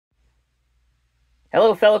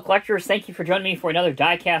Hello fellow collectors, thank you for joining me for another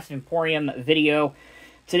Diecast Emporium video.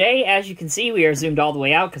 Today, as you can see, we are zoomed all the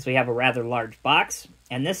way out because we have a rather large box.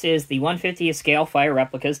 And this is the 150th scale Fire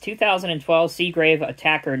Replicas 2012 Seagrave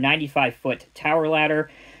Attacker 95-foot Tower Ladder,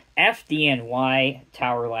 FDNY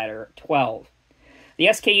Tower Ladder 12. The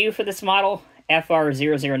SKU for this model,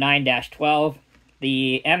 FR009-12.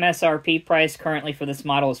 The MSRP price currently for this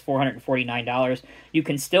model is $449. You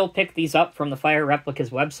can still pick these up from the Fire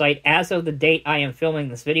Replicas website as of the date I am filming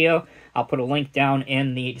this video. I'll put a link down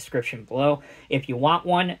in the description below. If you want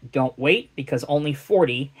one, don't wait, because only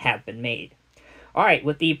 40 have been made. Alright,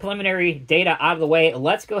 with the preliminary data out of the way,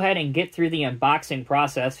 let's go ahead and get through the unboxing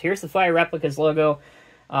process. Here's the Fire Replicas logo.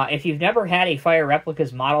 If you've never had a Fire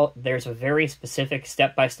Replicas model, there's a very specific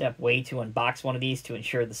step-by-step way to unbox one of these to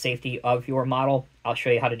ensure the safety of your model. I'll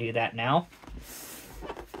show you how to do that now.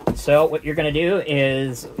 So what you're going to do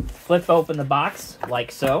is flip open the box like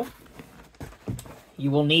so.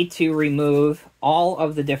 You will need to remove all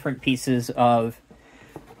of the different pieces of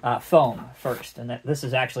foam first. And this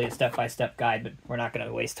is actually a step-by-step guide, but we're not going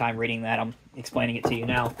to waste time reading that. I'm explaining it to you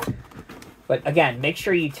now. But again, make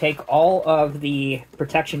sure you take all of the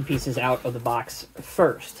protection pieces out of the box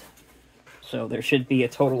first. So there should be a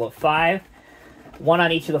total of 5, one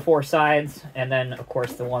on each of the 4 sides, and then, of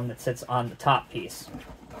course, the one that sits on the top piece.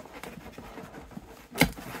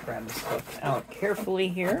 Grab this stuff out carefully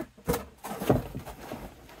here.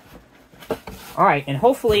 All right, and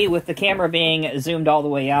hopefully with the camera being zoomed all the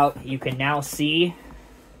way out, you can now see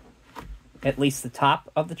at least the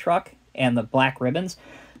top of the truck and the black ribbons.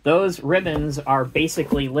 Those ribbons are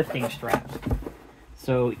basically lifting straps.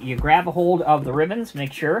 So you grab a hold of the ribbons,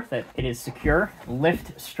 make sure that it is secure,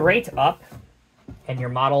 lift straight up, and your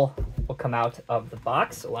model will come out of the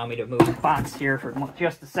box. Allow me to move the box here for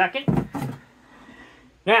just a second.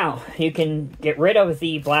 Now, you can get rid of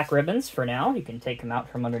the black ribbons for now. You can take them out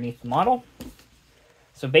from underneath the model.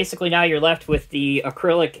 So basically now you're left with the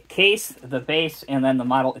acrylic case, the base, and then the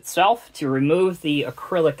model itself. To remove the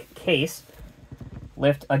acrylic case,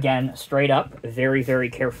 lift again straight up very, very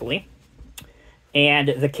carefully. And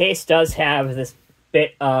the case does have this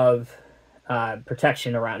bit of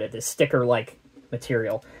protection around it, this sticker-like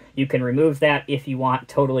material. You can remove that if you want,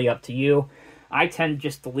 totally up to you. I tend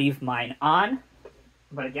just to leave mine on,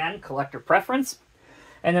 but again, collector preference.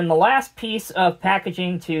 And then the last piece of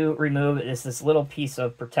packaging to remove is this little piece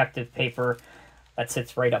of protective paper that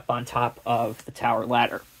sits right up on top of the tower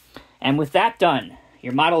ladder. And with that done,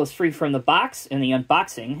 your model is free from the box, and the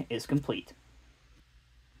unboxing is complete.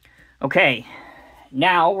 Okay,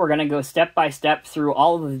 now we're going to go step by step through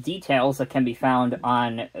all of the details that can be found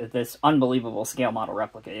on this unbelievable scale model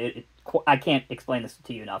replica. I can't explain this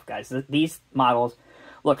to you enough, guys. These models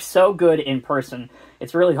look so good in person.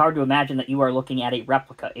 It's really hard to imagine that you are looking at a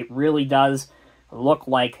replica. It really does look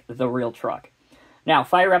like the real truck. Now,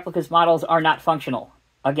 Fire Replicas models are not functional.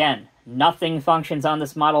 Again, nothing functions on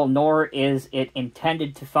this model, nor is it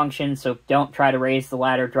intended to function, so don't try to raise the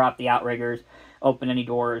ladder, drop the outriggers, open any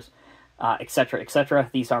doors, etc.,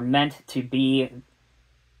 etc. These are meant to be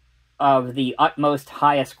of the utmost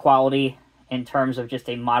highest quality in terms of just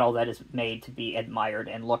a model that is made to be admired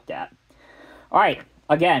and looked at. All right,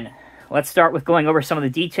 again, let's start with going over some of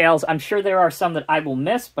the details. I'm sure there are some that I will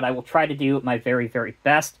miss, but I will try to do my very, very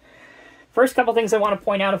best. First couple things I want to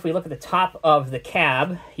point out, if we look at the top of the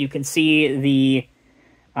cab, you can see the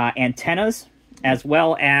antennas as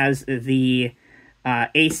well as the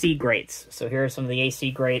AC grates. So here are some of the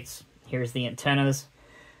AC grates. Here's the antennas.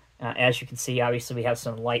 As you can see, obviously we have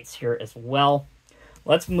some lights here as well.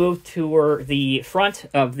 Let's move toward the front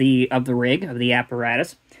of the rig, of the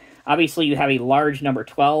apparatus. Obviously you have a large number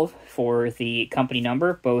 12 for the company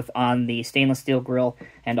number, both on the stainless steel grille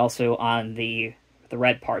and also on the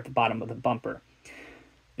red part, the bottom of the bumper.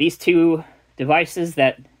 These two devices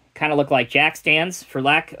that kind of look like jack stands, for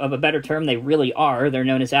lack of a better term, they really are. They're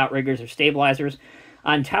known as outriggers or stabilizers.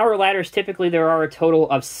 On tower ladders, typically there are a total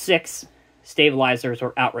of 6 stabilizers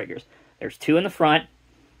or outriggers. There's 2 in the front,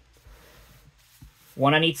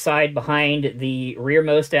 1 on each side behind the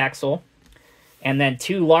rearmost axle, and then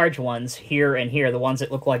 2 large ones here and here, the ones that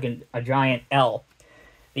look like a giant L.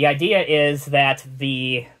 The idea is that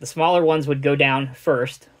the smaller ones would go down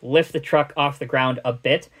first, lift the truck off the ground a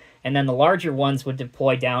bit, and then the larger ones would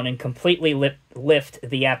deploy down and completely lift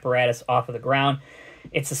the apparatus off of the ground.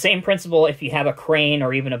 It's the same principle if you have a crane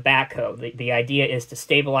or even a backhoe. The idea is to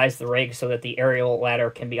stabilize the rig so that the aerial ladder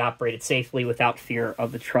can be operated safely without fear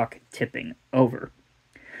of the truck tipping over.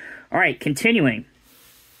 All right, continuing.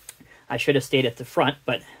 I should have stayed at the front,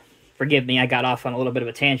 but forgive me, I got off on a little bit of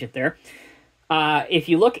a tangent there. If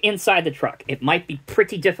you look inside the truck, it might be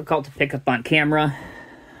pretty difficult to pick up on camera.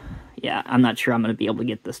 Yeah, I'm not sure I'm going to be able to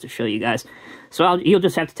get this to show you guys. So you'll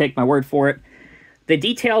just have to take my word for it. The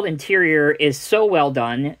detailed interior is so well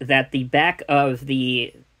done that the back of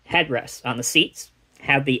the headrests on the seats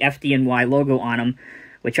have the FDNY logo on them,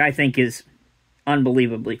 which I think is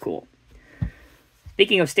unbelievably cool.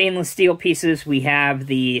 Speaking of stainless steel pieces, we have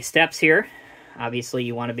the steps here. Obviously,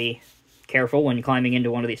 you want to be careful when climbing into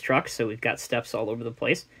one of these trucks, so we've got steps all over the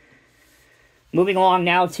place. Moving along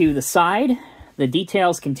now to the side, the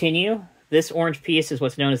details continue. This orange piece is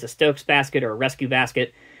what's known as a Stokes basket or a rescue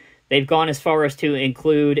basket. They've gone as far as to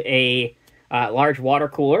include a large water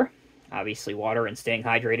cooler. Obviously, water and staying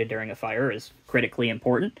hydrated during a fire is critically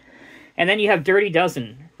important. And then you have Dirty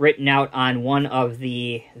Dozen written out on one of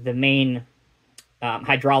the main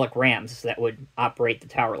hydraulic rams that would operate the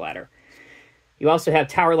tower ladder. You also have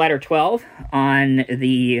Tower Ladder 12 on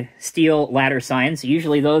the steel ladder signs.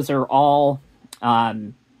 Usually those are all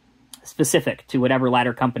specific to whatever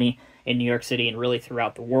ladder company in New York City and really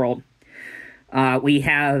throughout the world. We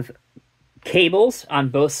have cables on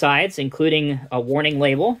both sides, including a warning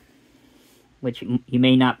label, which you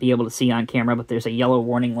may not be able to see on camera, but there's a yellow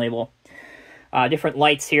warning label. Different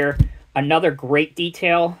lights here. Another great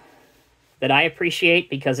detail that I appreciate,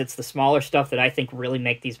 because it's the smaller stuff that I think really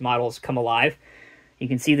make these models come alive. You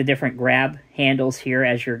can see the different grab handles here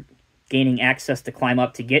as you're gaining access to climb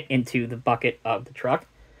up to get into the bucket of the truck.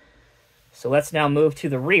 So let's now move to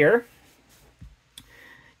the rear.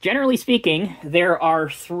 Generally speaking, there are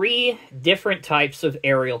 3 different types of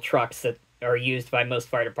aerial trucks that are used by most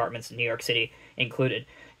fire departments in New York City included.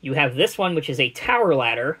 You have this one, which is a tower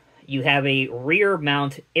ladder. You have a rear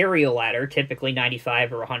mount aerial ladder, typically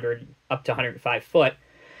 95 or 100, up to 105 foot.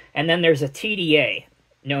 And then there's a TDA,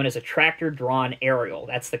 known as a tractor-drawn aerial.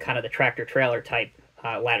 That's the kind of the tractor-trailer type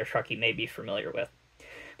ladder truck you may be familiar with.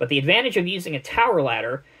 But the advantage of using a tower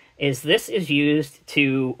ladder is this is used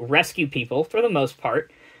to rescue people, for the most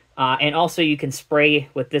part. And also you can spray,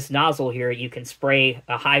 with this nozzle here, you can spray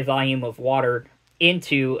a high volume of water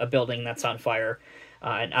into a building that's on fire.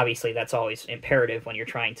 And obviously that's always imperative when you're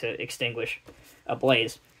trying to extinguish a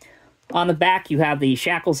blaze. On the back, you have the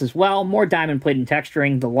shackles as well, more diamond plated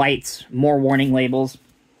texturing, the lights, more warning labels.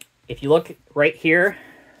 If you look right here,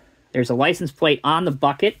 there's a license plate on the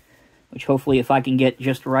bucket, which hopefully, if I can get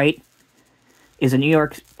just right, is a New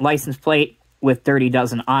York license plate with Dirty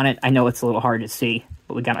Dozen on it. I know it's a little hard to see,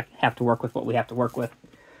 but we have to work with what we have to work with.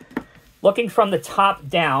 Looking from the top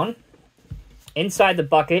down, inside the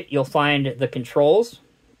bucket, you'll find the controls.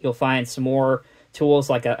 You'll find some more tools,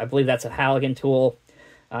 like I believe that's a Halligan tool,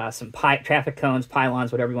 some traffic cones,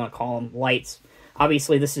 pylons, whatever you want to call them, lights.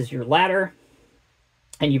 Obviously, this is your ladder,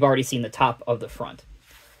 and you've already seen the top of the front.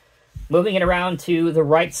 Moving it around to the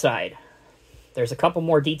right side, there's a couple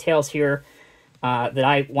more details here that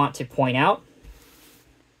I want to point out.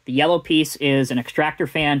 The yellow piece is an extractor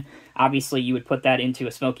fan. Obviously, you would put that into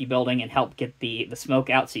a smoky building and help get the smoke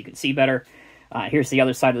out so you can see better. Here's the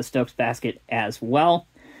other side of the Stokes basket as well.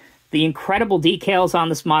 The incredible decals on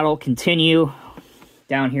this model continue.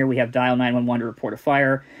 Down here we have dial 911 to report a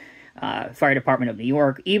fire, Fire Department of New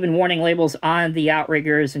York, even warning labels on the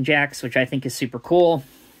outriggers and jacks, which I think is super cool.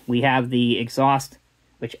 We have the exhaust,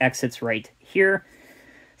 which exits right here.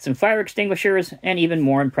 Some fire extinguishers, and even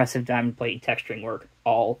more impressive diamond plate texturing work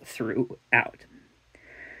all throughout.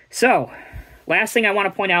 So, last thing I want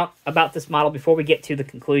to point out about this model before we get to the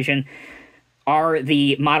conclusion are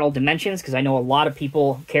the model dimensions, because I know a lot of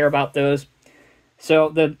people care about those. So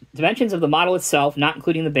the dimensions of the model itself, not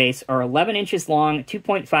including the base, are 11 inches long,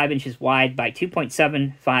 2.5 inches wide by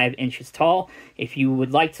 2.75 inches tall. If you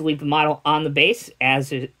would like to leave the model on the base,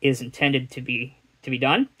 as it is intended to be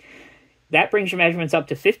done, that brings your measurements up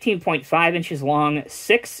to 15.5 inches long,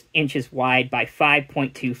 6 inches wide by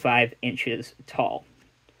 5.25 inches tall.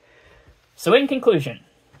 So in conclusion,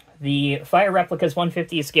 the Fire Replicas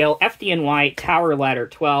 150th scale FDNY Tower Ladder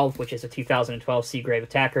 12, which is a 2012 Seagrave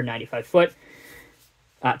Attacker, 95 foot,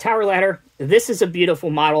 tower ladder. This is a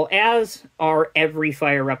beautiful model, as are every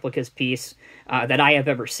Fire Replicas piece that I have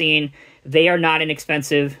ever seen. They are not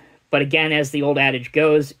inexpensive, but again, as the old adage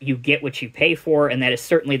goes, you get what you pay for, and that is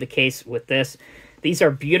certainly the case with this. These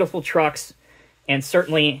are beautiful trucks, and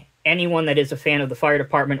certainly anyone that is a fan of the fire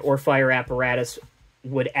department or fire apparatus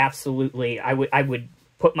would absolutely, I would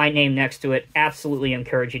put my name next to it, absolutely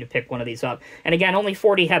encourage you to pick one of these up. And again, only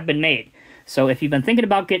 40 have been made. So if you've been thinking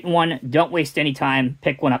about getting one, don't waste any time.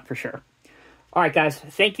 Pick one up for sure. Alright guys,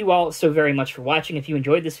 thank you all so very much for watching. If you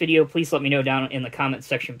enjoyed this video, please let me know down in the comments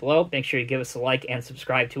section below. Make sure you give us a like and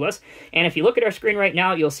subscribe to us. And if you look at our screen right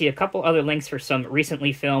now, you'll see a couple other links for some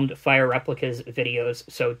recently filmed Fire Replicas videos,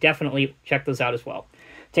 so definitely check those out as well.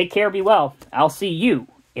 Take care, be well. I'll see you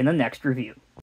in the next review.